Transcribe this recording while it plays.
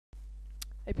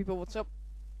Hey people, what's up?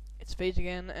 It's Phase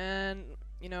again, and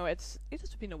it has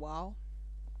been a while.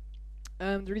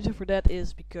 The reason for that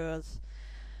is because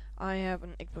I have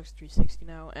an Xbox 360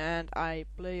 now, and I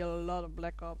play a lot of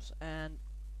Black Ops and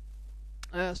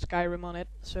Skyrim on it.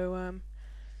 And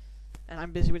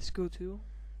I'm busy with school too,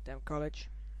 damn college.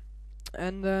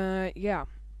 And yeah,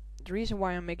 the reason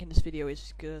why I'm making this video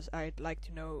is because I'd like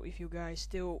to know if you guys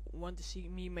still want to see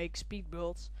me make speed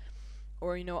builds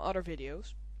or other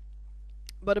videos.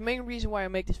 But the main reason why I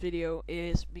make this video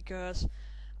is because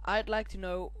I'd like to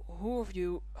know who of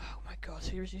you, oh my god,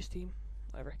 seriously Steam,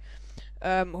 whatever,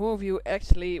 who of you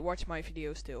actually watch my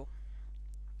videos still.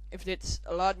 If it's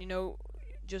a lot,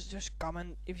 just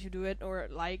comment if you do it, or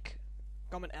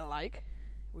comment and like,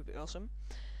 would be awesome.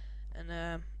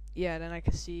 And yeah, then I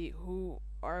can see who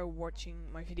are watching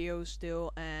my videos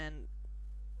still and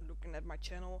looking at my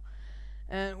channel,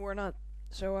 and who are not.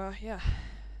 So yeah,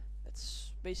 that's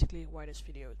basically why this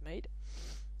video is made.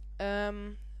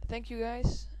 Thank you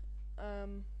guys.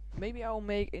 Maybe I'll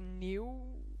make a new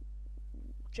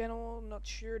channel, not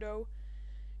sure though,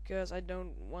 because I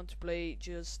don't want to play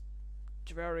just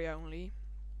Terraria only.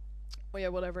 Oh yeah,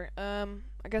 whatever.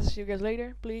 I guess see you guys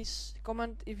later. Please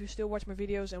comment if you still watch my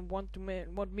videos and want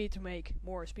me to make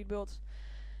more speed builds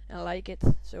and like it.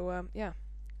 So yeah,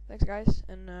 thanks guys,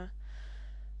 and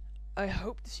I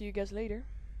hope to see you guys later.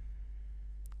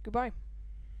 Goodbye.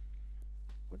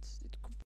 What's it?